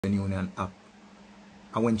Union app.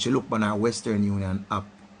 And when she looked on her Western Union app,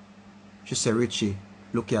 she said, Richie,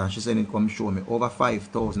 look here, she said it come show me. Over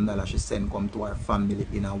 $5,000 she sent come to her family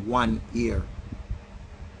in a 1 year.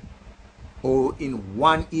 Oh, in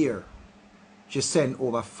 1 year, she sent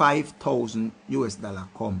over 5,000 US dollar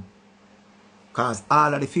come. Cause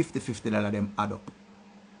all of the $50 them add up.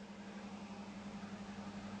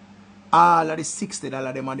 All of the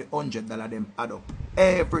 $60 them and the $100 them add up.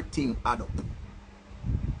 Everything add up.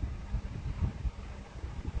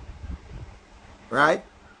 Right?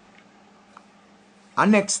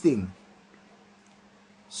 And next thing,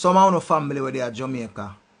 some of our family where they are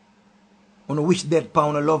Jamaica, on wish dead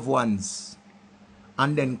pound of loved ones,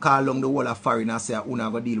 and then call on the whole of foreign and say,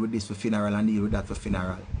 "Una go deal with this for funeral and deal with that for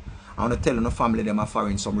funeral." I want to tell the family them are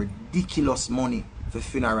foreign some ridiculous money for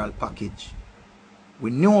funeral package.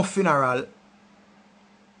 With no funeral,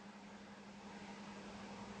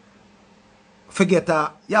 forget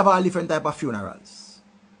you have all different type of funerals.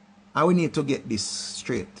 And we need to get this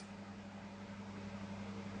straight.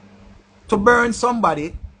 To burn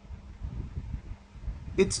somebody,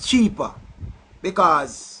 it's cheaper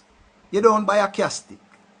because you don't buy a casket.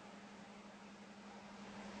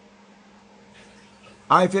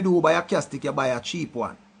 Or if you do buy a casket, you buy a cheap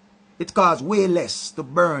one. It costs way less to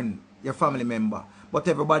burn your family member. But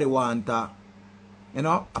everybody want a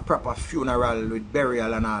proper funeral with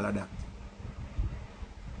burial and all of that.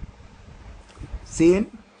 See?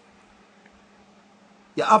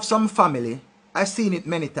 You have some family, I've seen it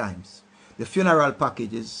many times. The funeral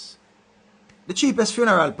packages, the cheapest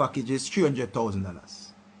funeral package is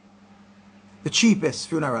 $300,000. The cheapest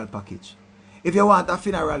funeral package. If you want a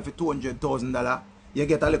funeral for $200,000, you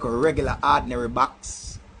get a little regular ordinary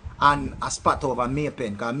box and a spot over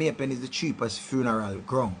Maypen, because Maypen is the cheapest funeral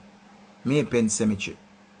ground. Maypen Cemetery.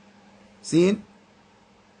 See?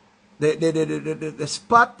 The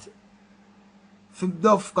spot for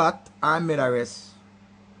Dovecat and Medares,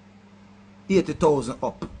 80,000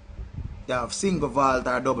 up. You have single vault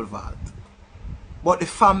or double vault. But the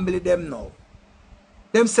family them now,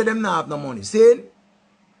 them say them not have no money. See?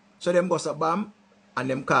 So them go to BAM and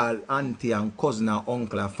them call auntie and cousin and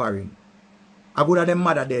uncle and foreign. A good of them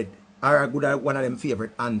mother dead, or a good of one of them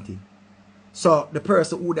favorite auntie. So the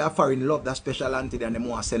person who they are foreign love that special auntie, then them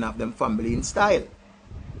want to send off them family in style.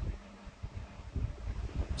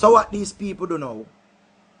 So what these people do now,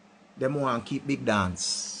 them want to keep big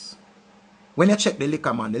dance. When you check the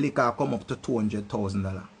liquor man, the liquor come up to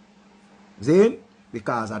 $200,000. See?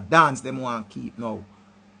 Because a dance them want to keep now.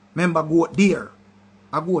 Remember goat deer.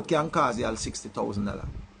 A goat can cause you all $60,000.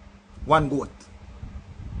 One goat.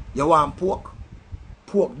 You want pork?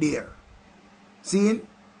 Pork deer. See?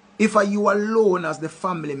 If you alone as the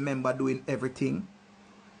family member doing everything,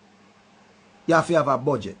 you have to have a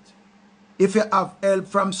budget. If you have help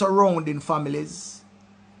from surrounding families,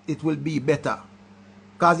 it will be better.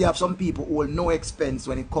 Because you have some people who will no expense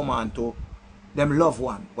when it come on to them loved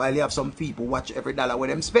one, while you have some people watch every dollar where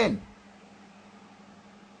them spend.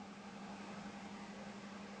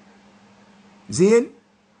 See?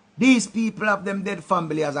 These people have them dead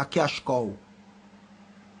family as a cash cow.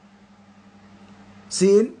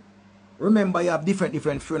 See? Remember, you have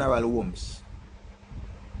different funeral homes.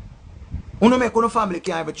 You don't make no family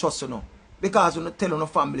can't even trust you now. Because you don't tell no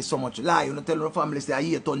family so much lie. You don't tell no family say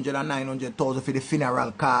 800 and 900,000 for the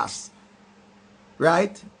funeral cost.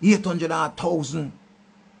 Right? 800 and 1,000.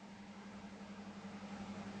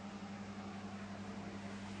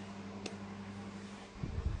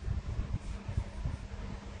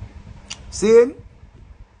 See?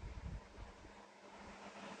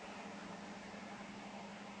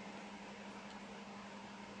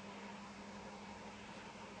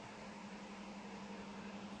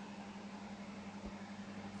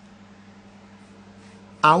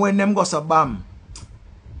 And when them go to BAM,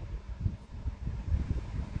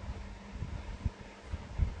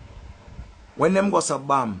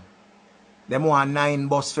 them want 9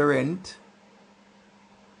 bus for rent.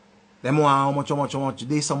 Them want how much,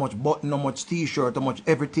 this, how much button, how much t-shirt, how much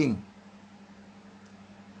everything.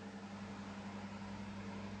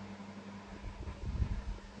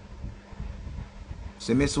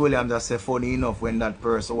 So Miss Williams just said funny enough when that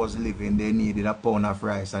person was living, they needed a pound of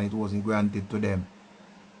rice and it wasn't granted to them.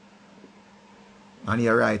 And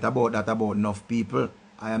you're right about that, about enough people.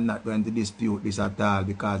 I am not going to dispute this at all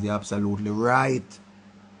because you're absolutely right.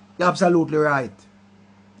 You're absolutely right.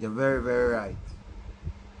 You're very, very right.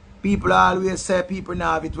 People always say people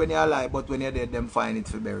now have it when you're alive, but when you're dead, them find it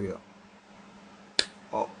for burial.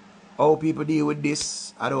 Oh, how people deal with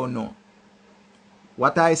this, I don't know.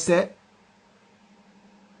 What I say,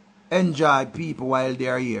 enjoy people while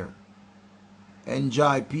they're here.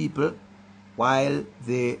 enjoy people while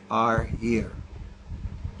they are here.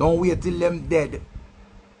 Don't wait till them dead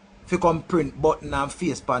if you come print button and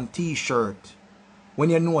face pan t-shirt. When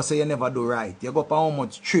you know say you never do right. You go on how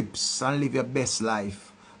much trips and live your best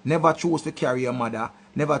life. Never choose to carry your mother.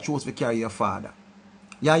 Never choose to carry your father.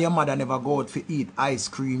 Yeah, your mother never go out to eat ice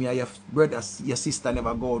cream. Yeah, your brother, your sister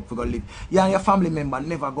never go out to go live. Yeah, your family member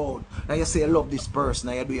never go out. And you say you love this person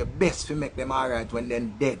and you do your best to make them alright when they're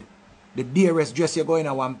dead. The dearest dress you go in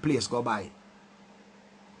a one place go buy.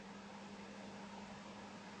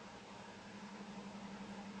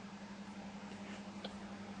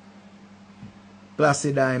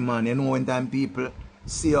 Classy diamond, you know when time people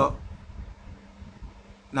see you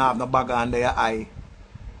now have no bag under your eye.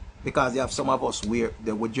 Because you have some of us where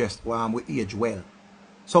they would just we age well.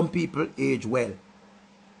 Some people age well.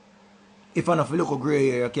 If enough look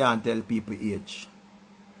grey hair, you can't tell people age.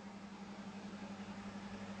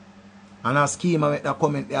 And as Schema made that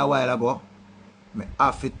comment there a while ago, I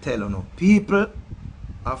have to tell you now, people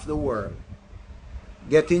of the world,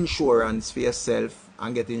 get insurance for yourself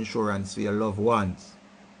and get insurance for your loved ones.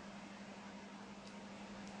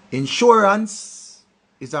 Insurance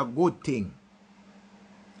is a good thing.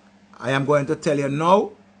 I am going to tell you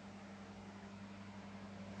now,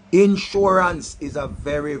 insurance is a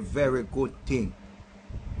very, very good thing.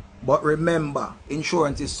 But remember,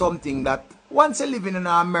 insurance is something that once you're living in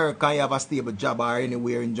America and you have a stable job, or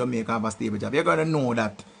anywhere in Jamaica have a stable job, you're going to know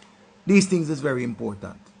that these things is very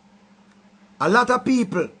important. A lot of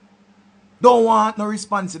people don't want no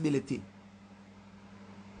responsibility.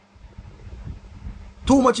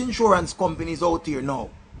 Too much insurance companies out here now.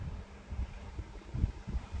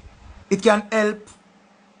 It can help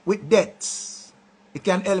with debts. It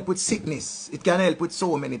can help with sickness. It can help with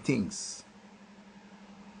so many things.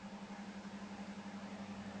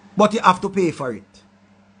 But you have to pay for it.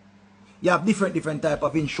 You have different type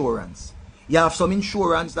of insurance. You have some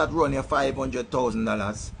insurance that run you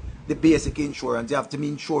 $500,000. The basic insurance. You have some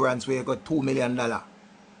insurance where you got $2 million.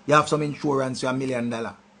 You have some insurance where $1 million.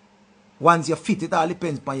 Once you fit, it all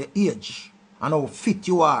depends on your age and how fit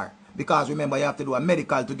you are. Because remember, you have to do a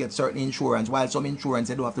medical to get certain insurance, while some insurance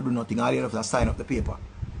you don't have to do nothing. All you have to sign up the paper.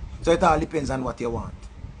 So it all depends on what you want.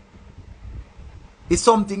 It's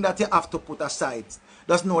something that you have to put aside.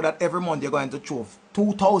 Just know that every month you're going to throw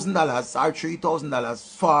 $2,000 or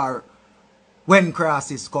 $3,000 for when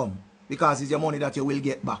crisis come. Because it's your money that you will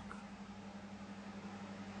get back.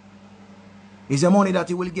 It's your money that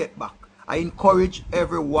you will get back. I encourage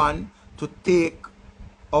everyone to take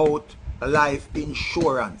out life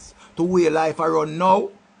insurance. To wear life around now,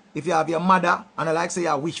 if you have your mother, and I like say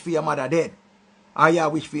you wish for your mother dead, or you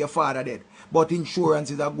wish for your father dead. But insurance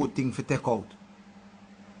is a good thing to take out.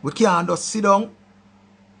 We can't just sit down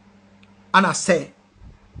and I say,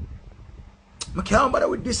 I can't bother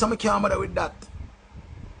with this and I can't bother with that.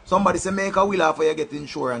 Somebody say make a will after you get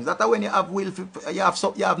insurance. That's when you have will, you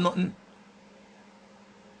have nothing.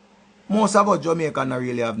 Most of us Jamaicans don't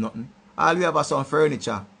really have nothing. All we have is some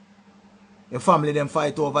furniture. Your family them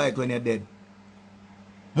fight over it when you're dead.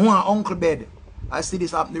 More uncle bed. I see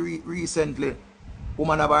this happen recently.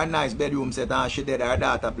 Woman have a nice bedroom set and she dead. Her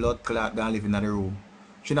daughter blood clot gone live in the room.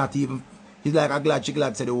 She not even. She's like she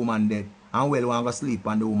glad say the woman dead. And well want to sleep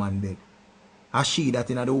on the woman dead. And she that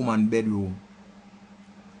in the woman bedroom.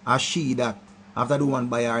 And she that after the woman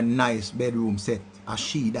buy her nice bedroom set. And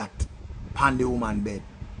she that on the woman bed.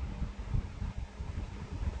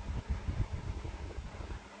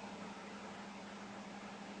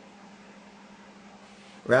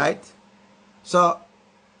 Right? So,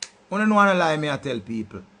 I don't want to lie me I tell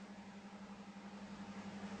people.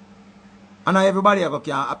 And now everybody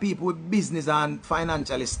have people with business and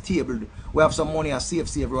financially stable. We have some money and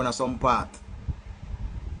save run some part.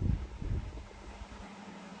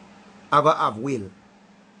 I got have will.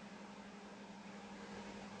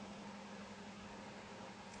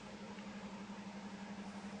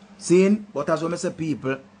 Seeing? But as when I say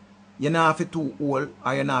people, you're not for too old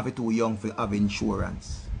or you're not for too young to have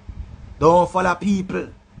insurance. Don't follow people.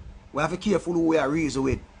 We have to be careful who we are reason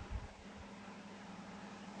with.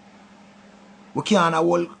 We can't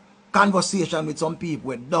hold conversation with some people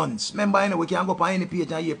with dunce. Remember, you know, we can't go on any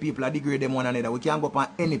page and hear people degrade them one another. We can't go on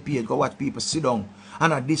any page, go watch people sit down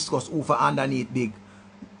and discuss who for underneath big.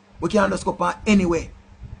 We can't just go on anywhere.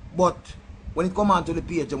 But when it comes on to the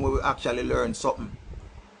page and we will actually learn something.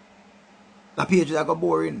 The pages are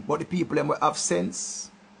boring, but the people them will have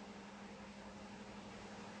sense.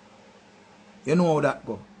 You know how that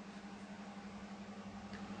go.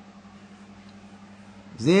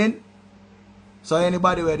 Then, so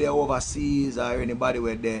anybody where they're overseas or anybody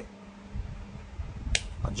where they're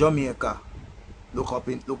Jamaica,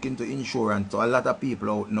 look into insurance. So a lot of people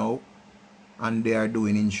out now, and they are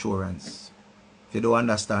doing insurance. If you don't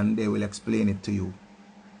understand, they will explain it to you.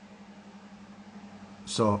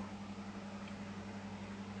 So,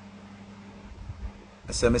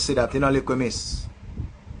 I say, I see that in a little miss.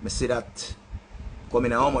 I see that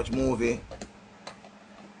coming in how much movie,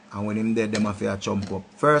 and when him dead, them have to jump up.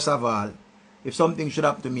 First of all, if something should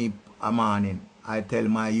happen to me a morning, I tell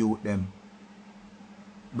my youth them,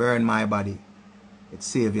 burn my body. It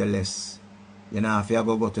save you less. You know, if you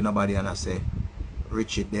go to nobody and I say,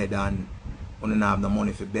 Richie dead and I don't have no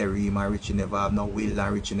money for bury him, and Richie never have no will,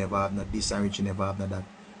 and Richie never have no this, and Richie never have no that.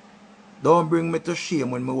 Don't bring me to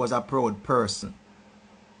shame when I was a proud person.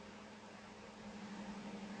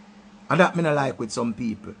 And that me not like with some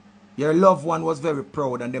people. Your loved one was very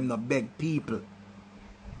proud and them not beg people.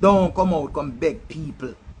 Don't come out, come beg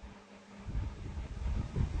people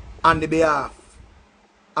on the behalf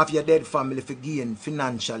of your dead family for gain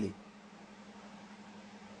financially.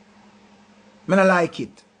 Me not like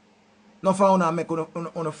it. No for una make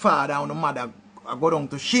on a father and a mother go down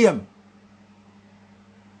to shame.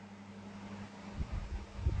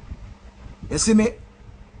 You see me?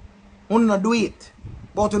 Una do it.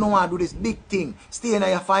 But you don't want to do this big thing. Stay in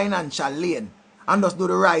your financial lane. And just do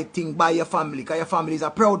the right thing by your family. Because your family is a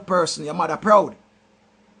proud person. Your mother proud.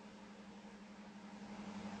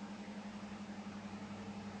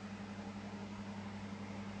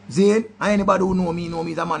 Zane, and anybody who know me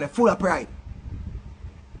is a man full of pride.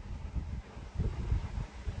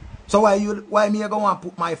 So why me going to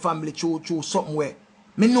put my family through something where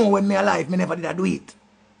me know when me alive, me never did do it.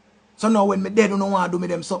 So now when me dead, you don't want to do me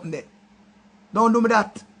them something there. Don't do me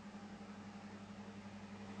that.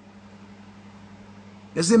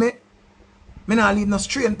 You see me? Me not leave no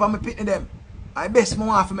strain for me pitney them. I best me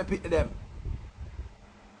want for me pitney them.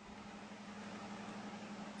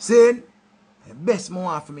 See? I best me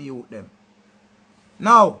want for me youth them.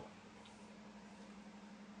 Now,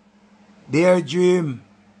 their dream.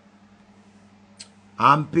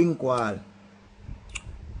 I'm pink wall.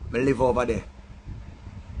 Me live over there.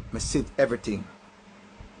 Me sit everything.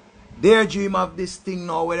 Their dream of this thing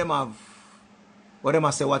now where them have, where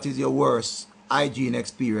them say what is your worst hygiene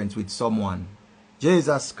experience with someone.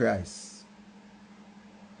 Jesus Christ.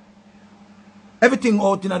 Everything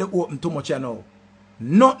out in the open too much you know.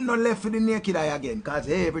 Nothing no left for the naked eye again because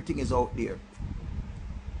everything is out there.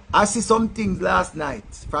 I see some things last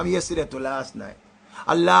night, from yesterday to last night.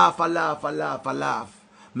 I laugh, I laugh, I laugh, I laugh.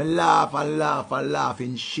 Me laugh, I laugh, I laugh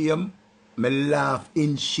in shame. Me laugh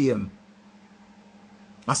in shame.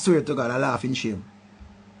 I swear to God, I laugh in shame.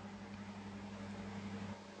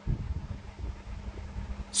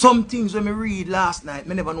 Some things when me read last night,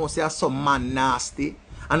 me never know say some man nasty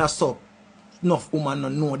and I saw enough woman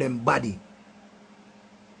don't know them body.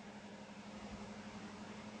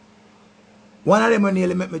 One of them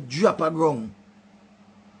nearly make me drop a ground.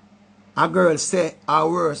 A girl say her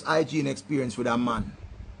worst hygiene experience with a man.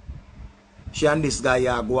 She and this guy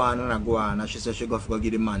are go on and she said she go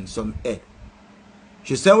give the man some head.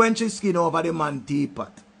 She said when she skin over the man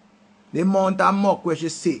teapot, the amount of muck where she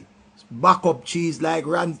see, back up cheese like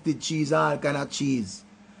rancid cheese and all kind of cheese.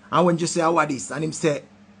 And when she say what this, and him say,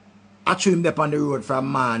 I threw him up on the road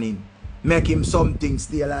from morning, make him something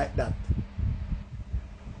stay like that.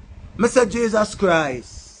 I said, Jesus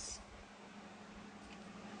Christ.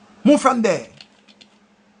 Move from there.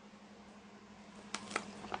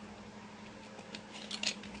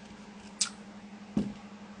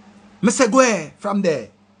 I said, go ahead from there.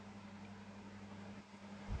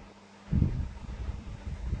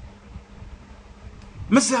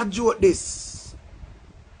 I said, I joke this.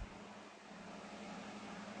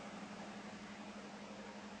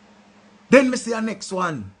 Then I say the next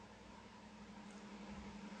one.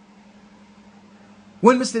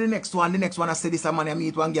 When I say the next one I say this a man I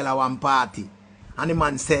meet one girl at one party. And the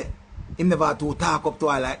man say, him never to talk up to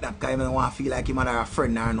her like that because he don't want to feel like him and her a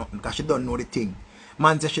friend or nothing because she don't know the thing.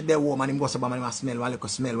 Man say she there warm and him go so bad and him smell one little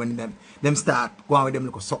smell when them start going with them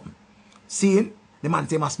little something. See? The man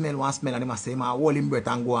say he smell one smell and he say he hold him breath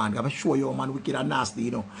and go on. I'm show you man wicked and nasty,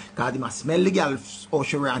 you know. Because he smell the girl how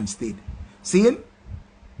she ran stayed. See?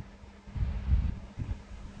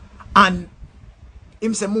 And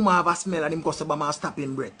him say mama have a smell and him go so bad and stop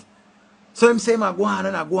him breath. So him say I go on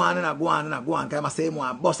and I go on and I go on and I go on. Because I say him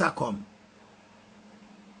want bus a come.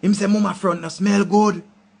 Him say mama front no smell good.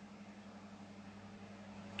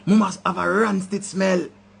 Mama have a rancid smell.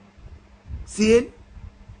 See?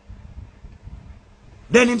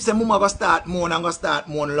 Then him say mama go start moan and go start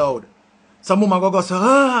moan loud. So mama go say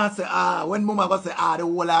when mama go say the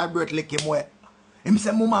whole her breath lick him wet. Him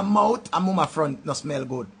say mama mouth and mama front no smell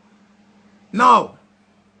good. Now,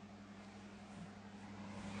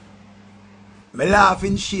 me laugh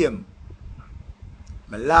in shame.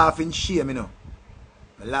 Me laugh in shame, you know.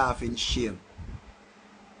 Me laugh in shame.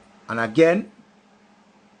 And again,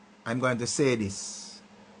 I'm going to say this.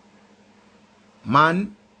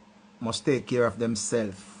 Man must take care of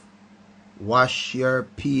themselves. Wash your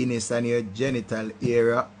penis and your genital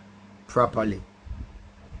area properly.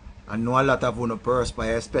 I know a lot of you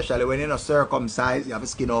perspire, especially when you're not circumcised, you have to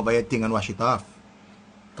skin over your thing and wash it off.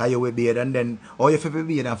 Because you will bathe and then, or if you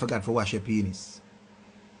bathe and forgot to wash your penis.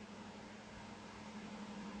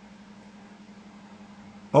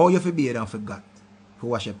 Or if you bathe and forgot to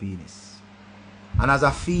wash your penis. And as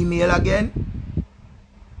a female again,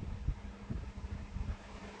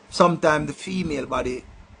 sometimes the female body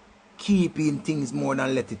keeping things more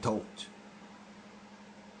than let it out.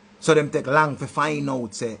 So them take long to find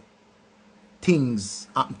out say things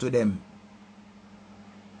happen to them.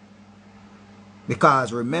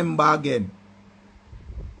 Because remember again,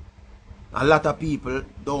 a lot of people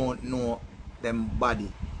don't know them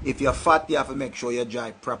body. If you're fat, you have to make sure you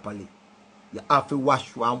dry properly. You have to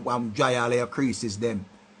wash and dry all your creases them.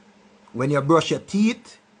 When you brush your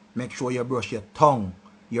teeth, make sure you brush your tongue.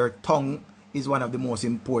 Your tongue is one of the most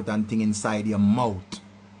important things inside your mouth.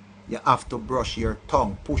 You have to brush your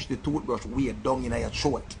tongue. Push the toothbrush way down in your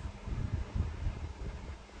throat.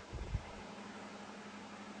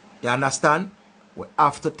 You understand? We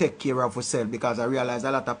have to take care of ourselves because I realize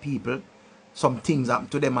a lot of people, some things happen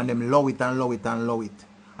to them and them love it and love it and love it.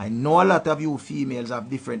 I know a lot of you females have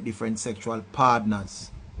different sexual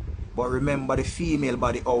partners. But remember the female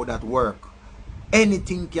body, how that work.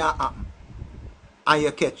 Anything can happen. And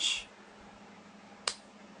you catch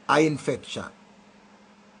an infection.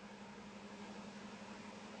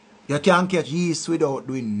 You can't catch yeast without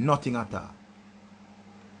doing nothing at all.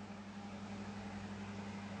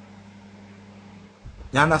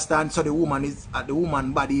 You understand? So the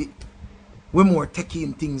woman body, we more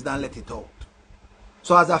taking things than let it out.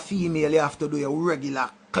 So as a female, you have to do your regular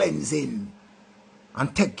cleansing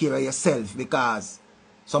and take care of yourself because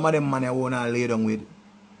some of them man you wanna lay down with,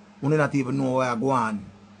 you do not even know where you're going.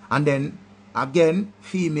 And then again,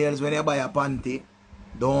 females when you buy a panty,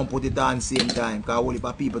 don't put it on same time because all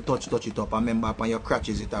the people touch it up and remember upon your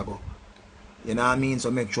crotches it go. You know what I mean? So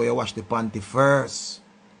make sure you wash the panty first.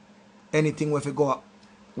 Anything if you go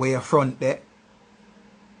where your front there.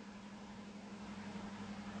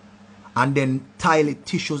 And then tile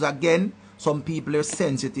tissues again. Some people are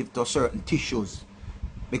sensitive to certain tissues.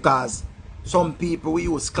 Because some people we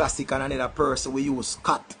use classic and another person we use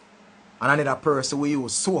cut. And another person we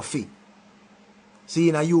use Sophie.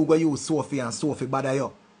 See, now you go use Sophie and Sophie bother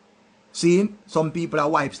you. See, some people are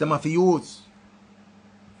wipes them have to use.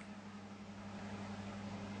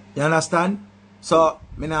 You understand? So,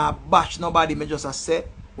 me not bash nobody, me just say,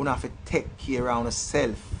 you have to take care of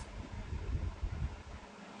yourself.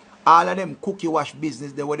 All of them cookie wash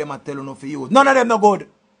business, they what them are telling you for use. None of them no good.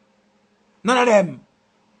 None of them.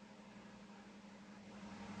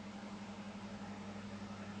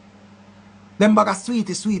 Them bag of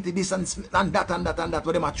sweetie, this and that,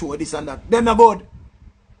 what them are show, this and that. Them no good.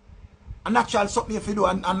 And natural something if you do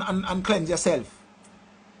and cleanse yourself.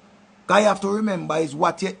 Because you have to remember is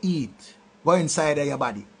what you eat go inside of your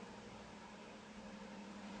body.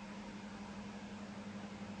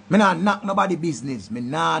 Me nah knock nobody business. Me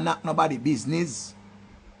nah knock nobody business.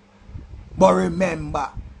 But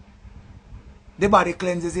remember, the body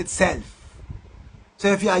cleanses itself. So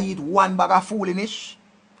if you eat one bag of foolishness,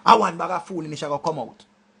 and one bag of foolishness will come out.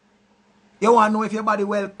 You want to know if your body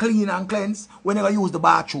well clean and cleansed when you use the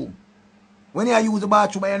bathroom. When you use the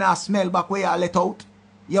bathroom and you not smell back where you let out,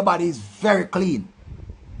 your body is very clean.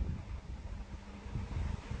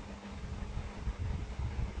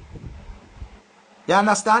 You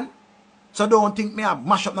understand? So don't think me I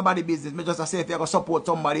mash up nobody business. Me just say if you're going to support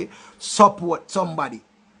somebody.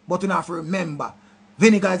 But you have to remember,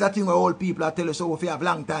 vinegar is a thing where old people are tell you so if you have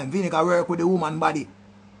long time, vinegar work with the woman body.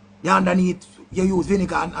 You underneath, you use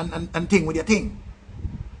vinegar and thing with your thing.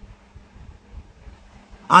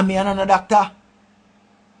 And me another doctor.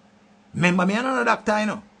 Remember me another doctor, you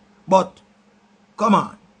know. But, come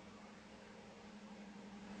on.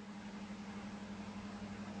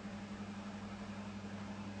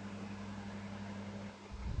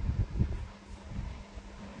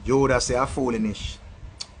 Judah say a foolish.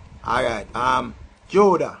 Alright,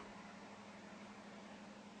 Judah.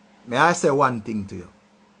 May I say one thing to you?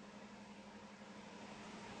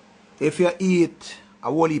 If you eat a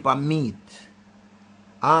whole heap of meat,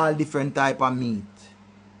 all different type of meat,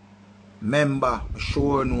 remember,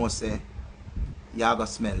 sure no say, you are going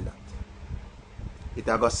to smell that. It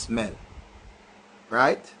are going to smell.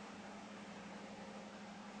 right?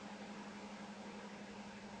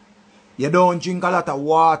 You don't drink a lot of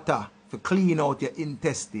water to clean out your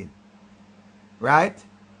intestine, right?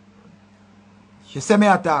 She say me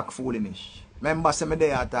attack foolishness. Remember, say me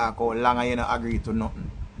they attack how long I don't agree to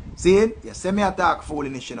nothing. See? You say me attack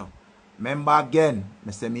foolishness, you know. Remember again,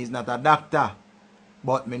 me say me is not a doctor,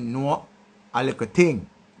 but me know a little thing.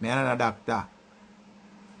 Me not a doctor.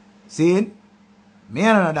 See? Me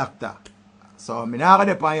not a doctor. So me not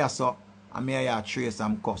gonna depend on you, so and me here trace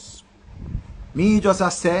some cuss. Me just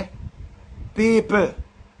a say, people,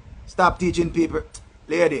 stop teaching people.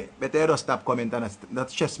 Lady, better you just stop commenting.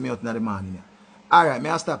 That stress me out in the morning. Alright, me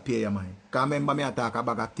I stop pay your mind. Because remember me I talk a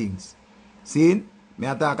bag of things. See? Me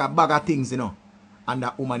I talk a bag of things, you know. And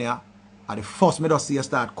that woman here, at the first me just see you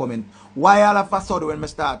start coming. Why all of a sudden when me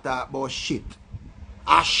start talk about shit?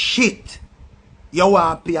 A shit you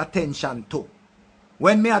want to pay attention to.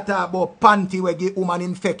 When me I talk about panty we give woman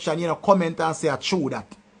infection, you know, comment and say true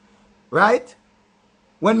that. Right?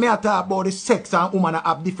 When me I talk about the sex and woman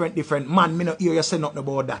have different man, me no hear you say nothing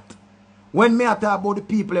about that. When me I talk about the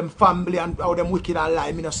people and family and how them wicked and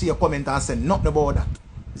lie, me no see you comment and say nothing about that.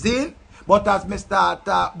 See? But as me start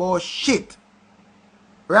talk about shit,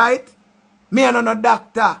 right? Me and no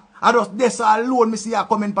doctor. I just this alone me see you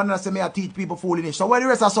comment and say me I teach people foolishness. So what the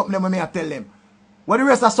rest of something them me I tell them? What the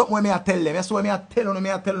rest of something when me I tell them? That's why me I tell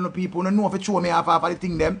the people. You know if you show me half of the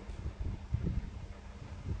thing them.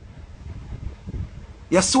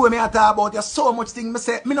 You saw me I talk about you so much thing me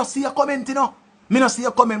say. Me no see you comment, you know. Me no see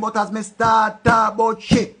you comment, but as me start talk about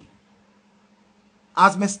shit.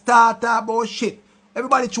 As me start talk about shit.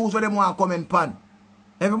 Everybody choose what them want to comment pan.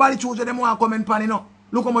 Everybody choose what them want to comment pan, you know.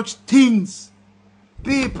 Look how much things.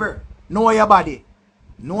 People, know your body.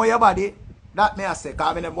 Know your body. That me I say,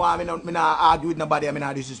 because me not argue with nobody, I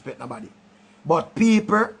not disrespect nobody. But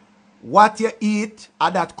people, what you eat,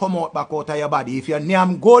 that come out back out of your body. If your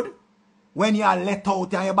name good, when you are let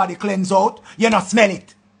out and your body cleanse out, you not smell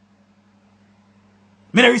it.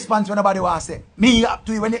 Me no response when nobody want to say. Me up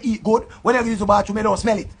to you when you eat good, when you use the bathroom, you don't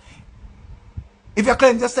smell it. If you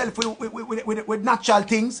cleanse yourself with natural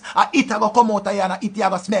things, it will come out of you and it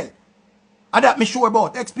will smell. And that me sure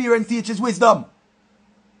about. Experience teaches wisdom.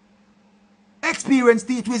 Experience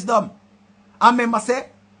teach wisdom. And remember say,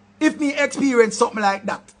 if me experience something like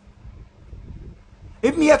that,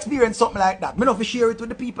 me not for share it with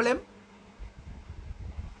the people them.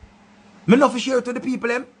 Me not for share it with the people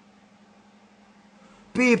them.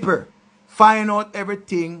 People, find out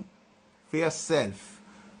everything for yourself.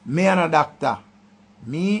 Me and a doctor.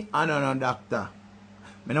 Me and a doctor.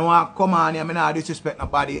 Me no want to come on here, me not disrespect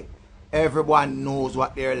nobody. Everyone knows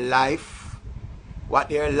what their life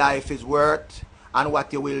is worth, and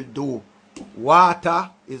what you will do. Water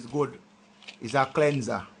is good. It's a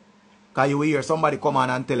cleanser. Because you will hear somebody come on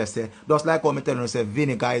and tell us, say, just like how me tell you, say,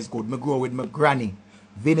 vinegar is good. Me grow with my granny.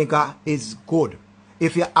 Vinegar is good.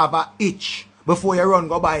 If you have a itch, before you run,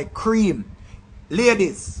 go buy cream.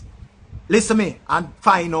 Ladies, listen me and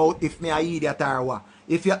find out if me a idiot or what.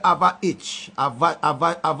 If you have a itch, a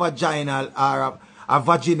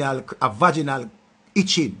vaginal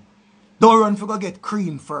itching, don't run for go get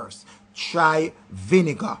cream first. Try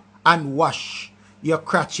vinegar and wash your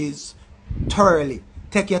crotches thoroughly.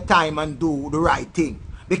 Take your time and do the right thing.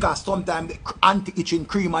 Because sometimes the anti-itching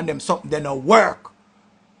cream and them something they don't work.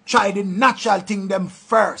 Try the natural thing them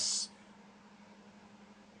first.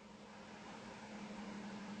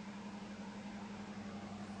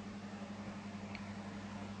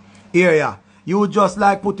 Here ya. You just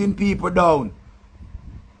like putting people down.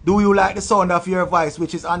 Do you like the sound of your voice,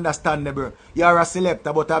 which is understandable? You are a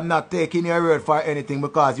selector, but I'm not taking your word for anything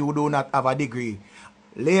because you do not have a degree.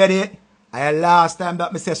 Lady, last time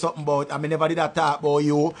that me say something about, I never did that talk about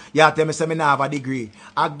you. You tell me say me not have a degree.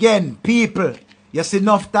 Again, people, you see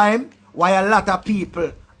enough time why a lot of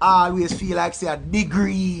people always feel like say a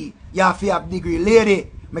degree. You have to have degree. Lady,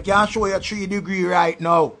 me can show you 3 degree right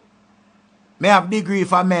now. Me have degree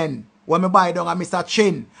for men. When me buy down a Mr.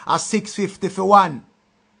 Chin, a 650 for one.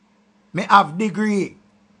 Me have degree.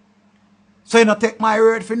 So you don't take my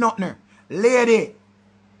word for nothing. Lady,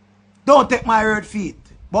 don't take my word for it.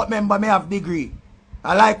 But remember, me have degree.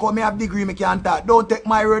 I like how me have degree, me can't talk. Don't take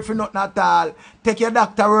my word for nothing at all. Take your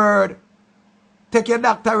doctor word. Take your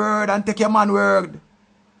doctor word and take your man word.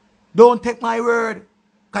 Don't take my word.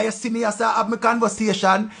 Because you see me as I have my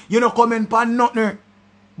conversation, you don't comment upon nothing.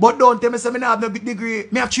 But don't tell me say me not have no degree.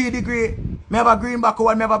 Me have 3 degree. Me have a green back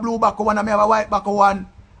one, me have a blue back one, and me have a white back one.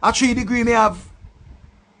 A 3 degree me have.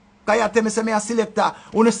 Because you tell me say me a selector.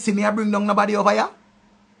 You see me I bring down nobody over here?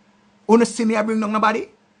 You see me I bring down nobody?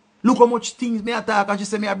 Look how much things me attack and she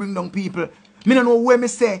say me I bring down people. Me don't know where me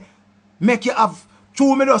say, make you have,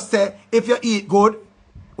 true me just say, if you eat good,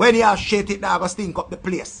 when you have shit, it now go stink up the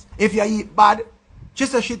place. If you eat bad, she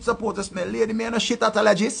said shit supposed to smell. Lady, me no shit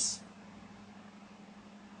allergist.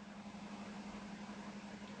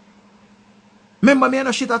 Remember, me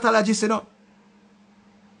no shit allergist, you know.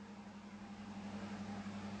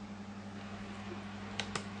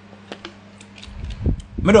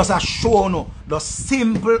 Me just a show no the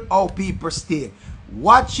simple how people stay.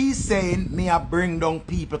 What she's saying, me a bring down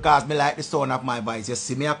people because me like the sound of my voice. You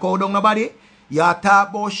see me a call down nobody? You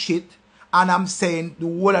talk about shit and I'm saying the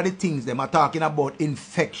whole of the things them are talking about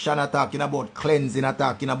infection, are talking about cleansing, are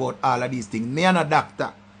talking about all of these things. Me and a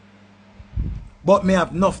doctor. But me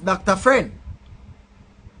have enough doctor friend.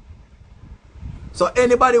 So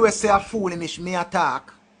anybody will say a foolish me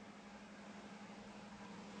attack.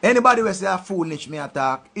 Anybody will say a foolish me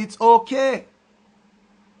attack, it's okay.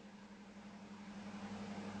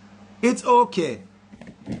 It's okay.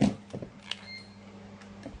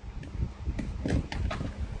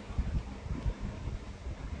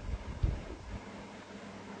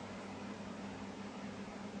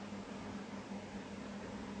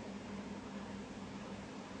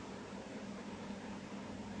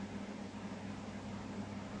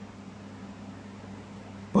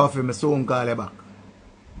 Puffy, me soon call you back.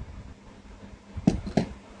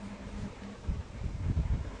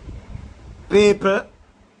 People,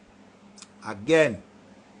 again,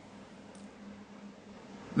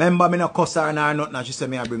 remember me no cuss her nor nothing, she say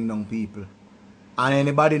me I bring down people. And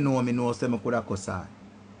anybody know me know say me coulda cuss her.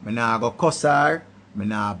 Me nah go cuss her, me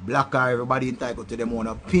nah block her, everybody entitled to their own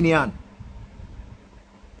opinion.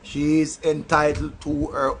 She is entitled to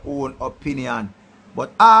her own opinion.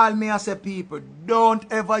 But all me I say people, don't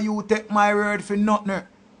ever you take my word for nothing.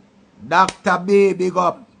 Dr. B, big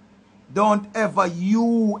up. Don't ever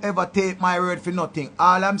you ever take my word for nothing.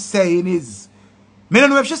 All I'm saying is, me don't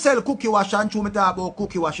know if she sell cookie wash and true me talk about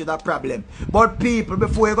cookie wash is a problem. But people,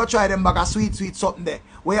 before you go try them bag of sweet something there,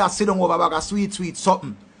 where you sit down over bag of sweet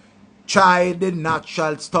something, try the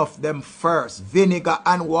natural stuff them first. Vinegar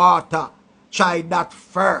and water. Try that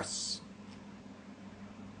first.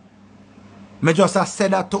 Me just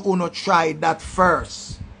said that to Uno, try that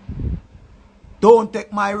first. Don't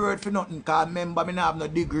take my word for nothing, because remember, me not have no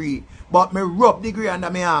degree. But me rub degree under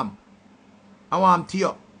my arm. I want to you.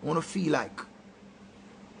 I want to feel like.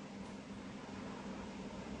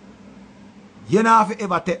 You don't have to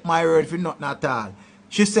ever take my word for nothing at all.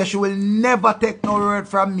 She says she will never take no word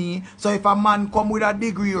from me. So if a man come with a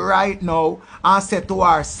degree right now and say to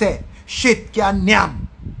her, say, shit can nyam,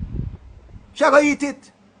 she go eat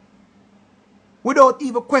it. Without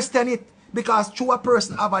even question it. Because true a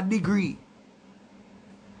person have a degree.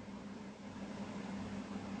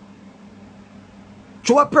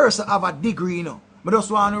 True a person have a degree, you know. But just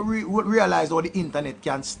want to realize how the internet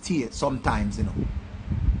can stay sometimes, you know.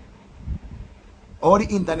 How the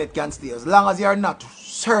internet can stay. As long as you're not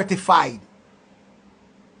certified,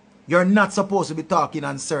 you're not supposed to be talking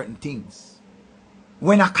on certain things.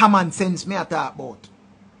 When a common sense me I talk about.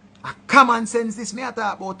 A common sense this me I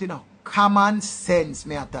talk about, you know. Common sense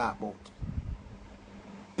me I talk about.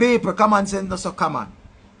 People, common sense not so common.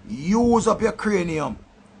 Use up your cranium.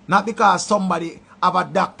 Not because somebody have a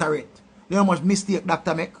doctorate. You know how much mistake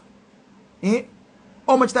doctor make? Eh?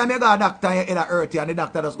 How much time you got a doctor in your head hurt you and the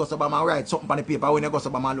doctor just goes up and write something on the paper when you go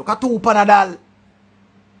up and look at 2 Panadol.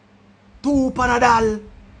 2 Panadol.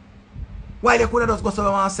 Why they could have just go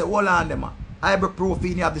up and say, hold on them.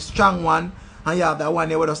 Ibuprofen, you have the strong one and you have the one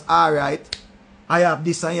that was just alright. I have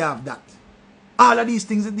this and you have that. All of these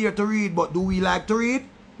things are there to read, but do we like to read?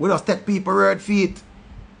 We just take people word feet.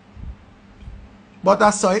 But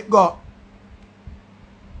that's how it go.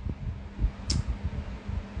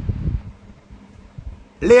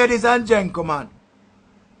 Ladies and gentlemen,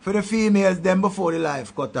 for the females, them before the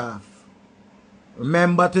life cut off,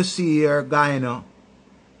 remember to see your gyno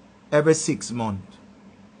every 6 months.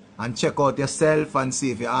 And check out yourself and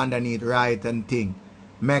see if you're underneath right and thing.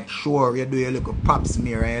 Make sure you do your little pap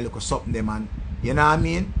smear and your little something there, man. You know what I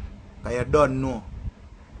mean? Because you don't know.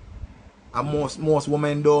 And most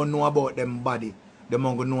women don't know about them body. They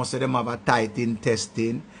want to know so them have a tight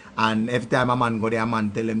intestine. And every time a man go there, a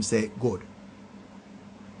man tell them say, good.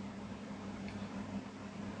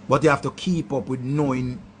 But you have to keep up with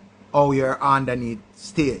knowing how your underneath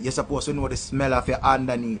stay. You're supposed to know the smell of your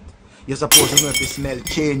underneath. You're supposed to know if the smell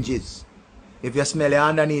changes. If your smell your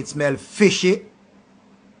underneath smell fishy,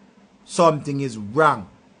 something is wrong.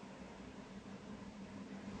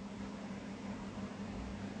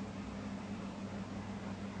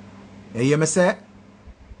 You hear me say?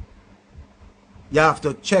 You have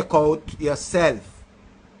to check out yourself.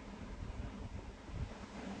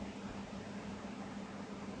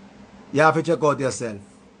 You have to check out yourself.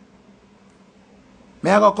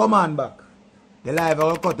 May I go come on back. The live I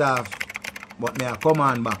go cut off. But may I come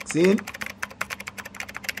on back. See?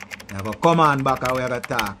 I go come on back and we go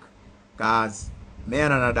talk. Cause me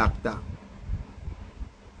and a doctor.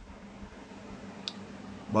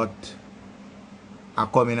 But I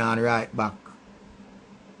coming on right back.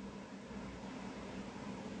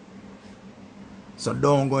 So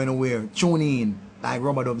don't go anywhere. Tune in like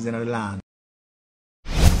rubber dubs in the land.